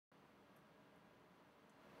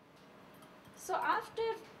So after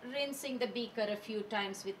rinsing the beaker a few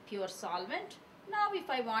times with pure solvent, now if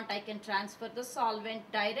I want, I can transfer the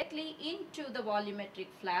solvent directly into the volumetric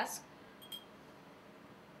flask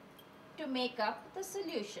to make up the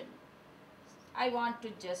solution. I want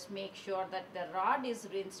to just make sure that the rod is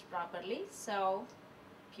rinsed properly. So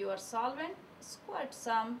pure solvent, squirt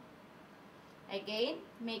some. Again,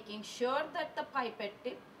 making sure that the pipette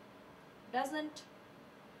tip doesn't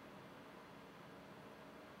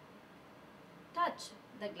touch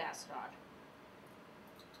the glass rod.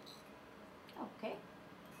 Okay,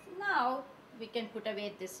 now we can put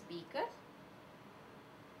away this beaker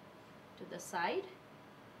to the side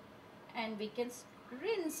and we can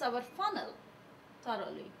rinse our funnel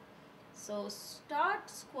thoroughly. So start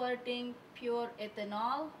squirting pure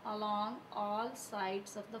ethanol along all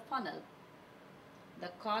sides of the funnel. The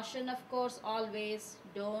caution, of course, always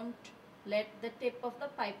don't let the tip of the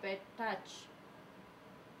pipette touch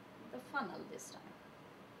the funnel this time.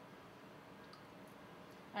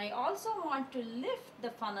 I also want to lift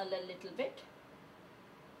the funnel a little bit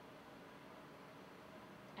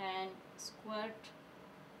and squirt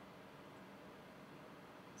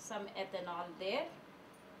some ethanol there,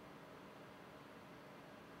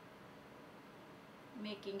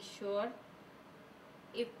 making sure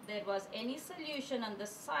if there was any solution on the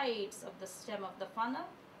sides of the stem of the funnel,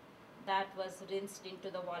 that was rinsed into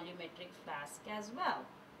the volumetric flask as well.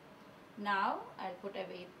 Now I'll put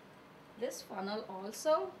away this funnel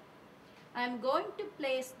also. I'm going to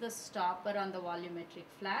place the stopper on the volumetric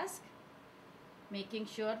flask, making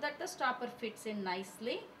sure that the stopper fits in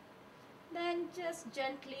nicely. Then just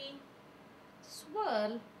gently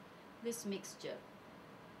swirl this mixture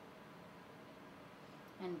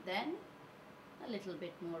and then a little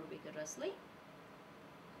bit more vigorously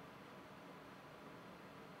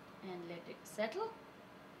and let it settle.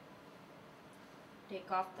 Take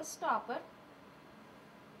off the stopper.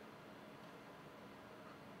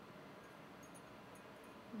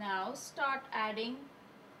 Now start adding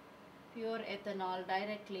pure ethanol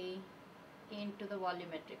directly into the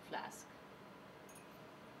volumetric flask.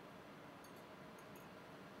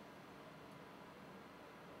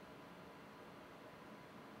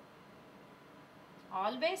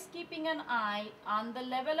 Always keeping an eye on the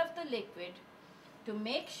level of the liquid to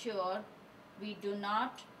make sure we do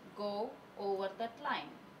not go over that line.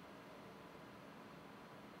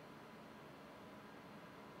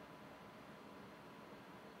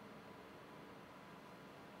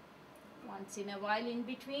 Once in a while in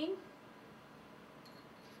between,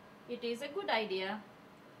 it is a good idea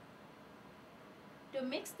to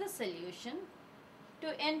mix the solution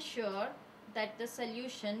to ensure that the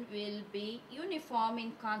solution will be uniform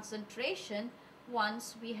in concentration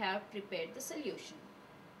once we have prepared the solution.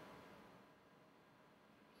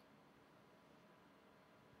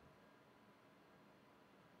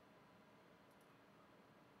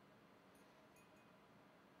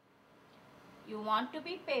 You want to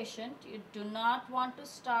be patient. You do not want to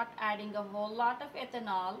start adding a whole lot of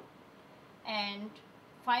ethanol and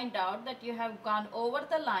find out that you have gone over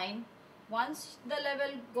the line. Once the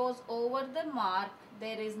level goes over the mark,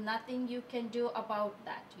 there is nothing you can do about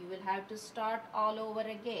that. You will have to start all over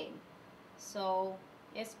again. So,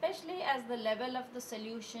 especially as the level of the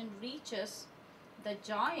solution reaches the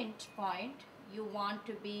joint point, you want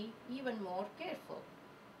to be even more careful.